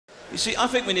You see, I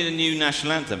think we need a new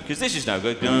national anthem, because this is no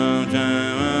good.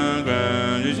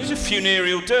 It's a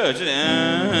funereal dirge, isn't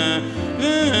it?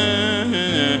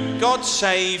 God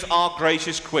save our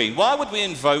gracious Queen. Why would we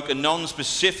invoke a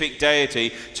non-specific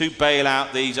deity to bail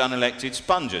out these unelected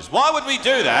spongers? Why would we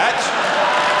do that?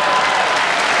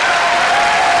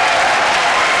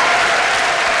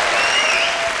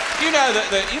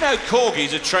 You know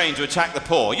corgis are trained to attack the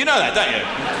poor. You know that, don't you?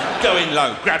 Go in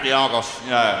low, grab the Argos.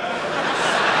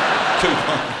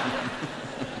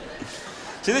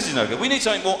 See, this is no good. We need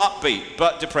something more upbeat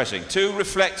but depressing to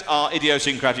reflect our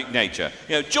idiosyncratic nature.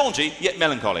 You know, jaunty yet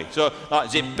melancholy. So, like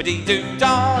Zippedee Do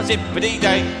Dah, Zippedee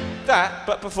Day. That,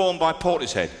 but performed by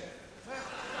Portishead.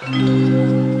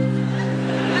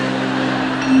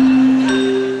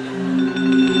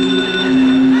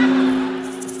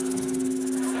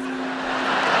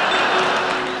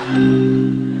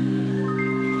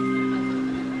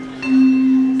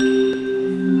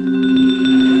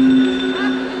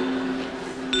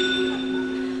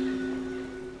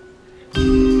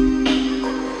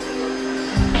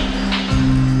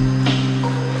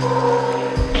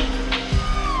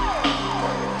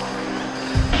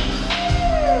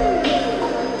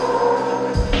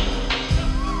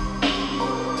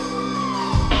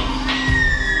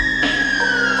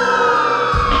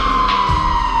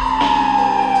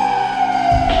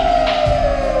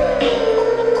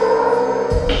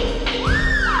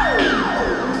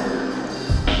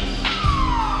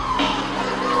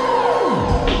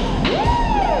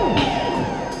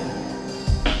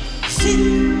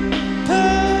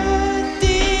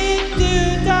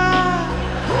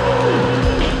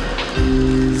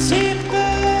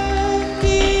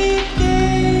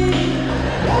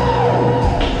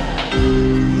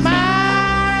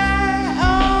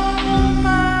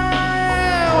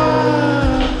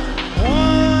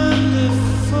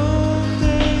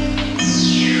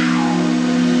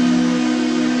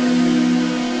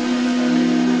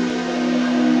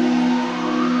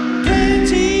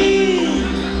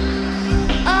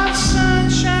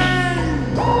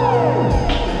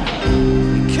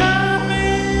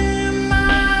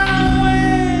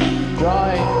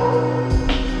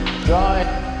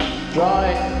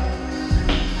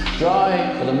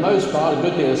 Dry, for the most part, a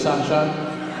good deal of sunshine.